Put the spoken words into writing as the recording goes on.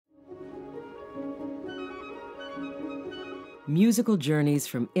Musical Journeys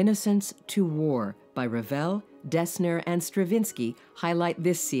from Innocence to War by Ravel, Dessner, and Stravinsky highlight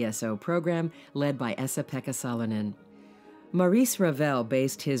this CSO program led by Esa-Pekka Salonen. Maurice Ravel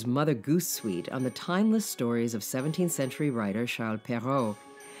based his Mother Goose Suite on the timeless stories of 17th century writer Charles Perrault.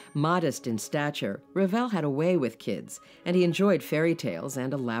 Modest in stature, Ravel had a way with kids, and he enjoyed fairy tales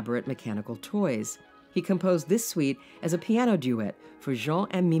and elaborate mechanical toys. He composed this suite as a piano duet for Jean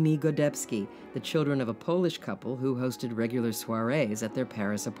and Mimi Godebski, the children of a Polish couple who hosted regular soirees at their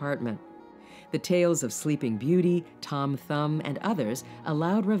Paris apartment. The tales of Sleeping Beauty, Tom Thumb, and others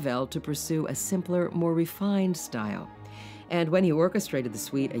allowed Ravel to pursue a simpler, more refined style. And when he orchestrated the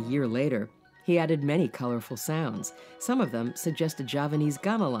suite a year later, he added many colorful sounds. Some of them suggest a Javanese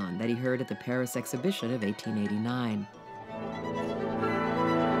gamelan that he heard at the Paris exhibition of 1889.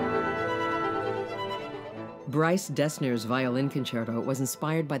 Bryce Dessner's violin concerto was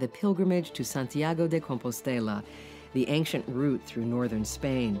inspired by the pilgrimage to Santiago de Compostela, the ancient route through northern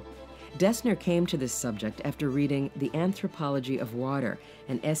Spain. Dessner came to this subject after reading The Anthropology of Water,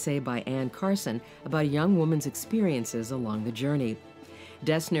 an essay by Anne Carson about a young woman's experiences along the journey.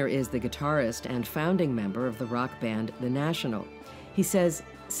 Dessner is the guitarist and founding member of the rock band The National. He says,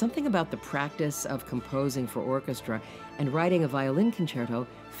 something about the practice of composing for orchestra and writing a violin concerto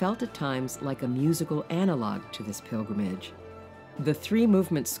felt at times like a musical analog to this pilgrimage. The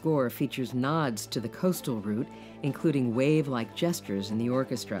three-movement score features nods to the coastal route, including wave-like gestures in the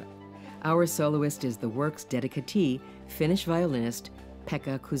orchestra. Our soloist is the work's dedicatee, Finnish violinist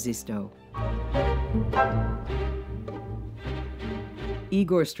Pekka Kuusisto.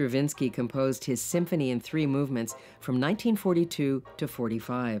 Igor Stravinsky composed his Symphony in 3 movements from 1942 to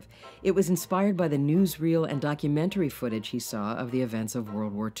 45. It was inspired by the newsreel and documentary footage he saw of the events of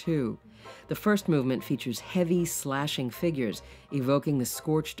World War II. The first movement features heavy, slashing figures, evoking the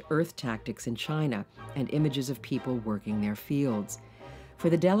scorched earth tactics in China and images of people working their fields. For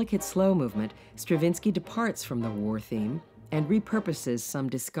the delicate, slow movement, Stravinsky departs from the war theme and repurposes some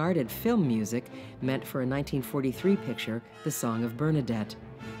discarded film music meant for a 1943 picture, The Song of Bernadette.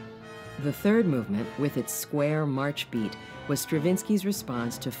 The third movement, with its square march beat, was Stravinsky's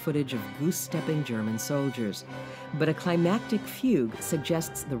response to footage of goose-stepping German soldiers. But a climactic fugue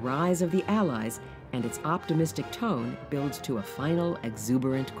suggests the rise of the Allies, and its optimistic tone builds to a final,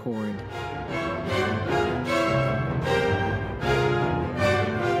 exuberant chord.